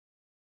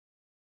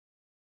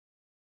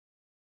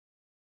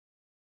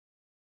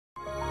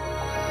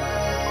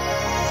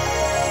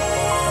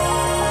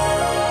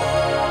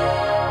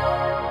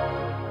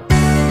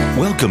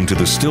Welcome to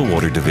the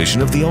Stillwater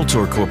division of the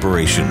Ultor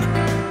Corporation,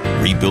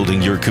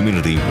 rebuilding your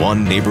community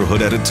one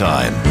neighborhood at a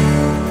time.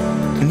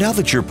 Now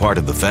that you're part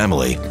of the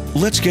family,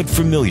 let's get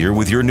familiar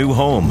with your new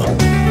home.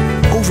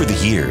 Over the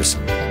years,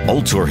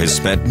 Ultor has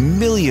spent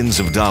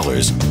millions of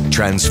dollars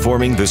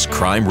transforming this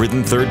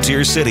crime-ridden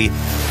third-tier city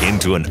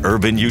into an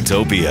urban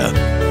utopia.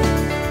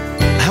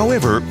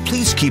 However,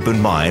 please keep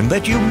in mind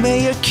that you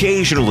may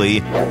occasionally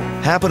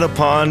happen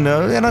upon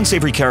an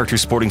unsavory character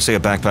sporting, say, a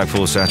backpack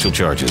full of satchel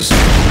charges.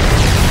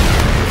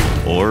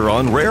 Or,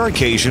 on rare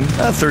occasion,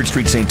 a 3rd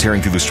Street Saint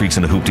tearing through the streets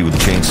in a hoopty with a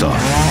chainsaw.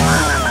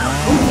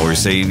 Or,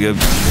 say,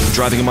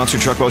 driving a monster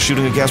truck while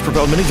shooting a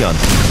gas-propelled minigun.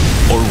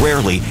 Or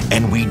rarely,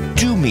 and we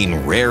do mean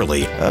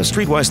rarely, a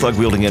streetwise slug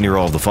wielding any or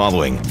all of the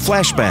following: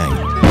 flashbang,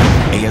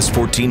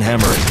 AS-14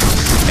 hammer,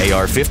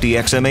 AR-50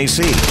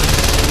 XMAC,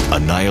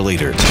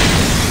 Annihilator,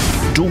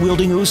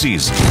 dual-wielding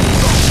Uzis,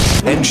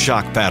 and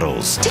shock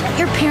paddles. Didn't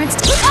your parents...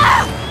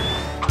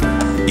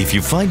 If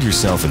you find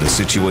yourself in a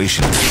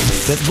situation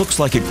that looks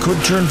like it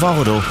could turn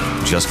volatile,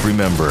 just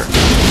remember,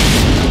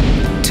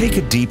 take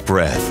a deep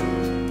breath,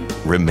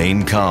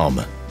 remain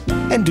calm,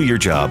 and do your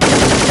job.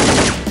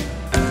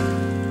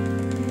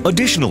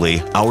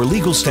 Additionally, our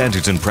legal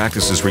standards and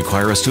practices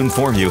require us to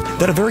inform you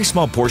that a very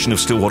small portion of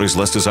Stillwater's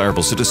less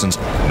desirable citizens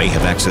may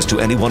have access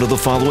to any one of the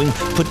following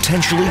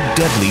potentially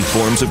deadly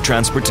forms of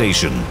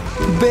transportation: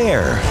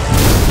 bear,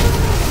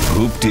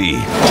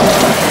 hoopty,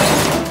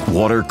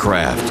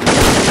 watercraft,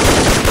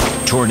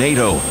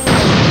 tornado,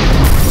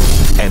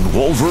 and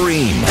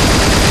Wolverine.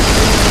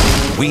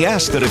 We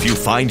ask that if you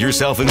find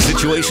yourself in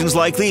situations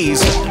like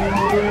these,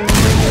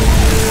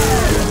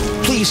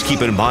 please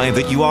keep in mind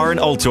that you are an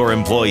Ultor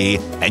employee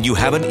and you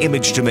have an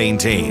image to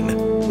maintain.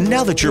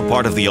 Now that you're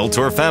part of the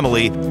Ultor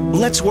family,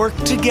 let's work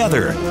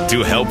together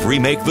to help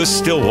remake the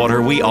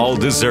Stillwater we all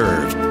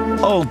deserve.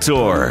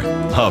 Ultor,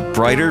 a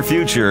brighter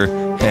future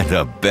and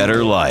a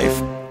better life.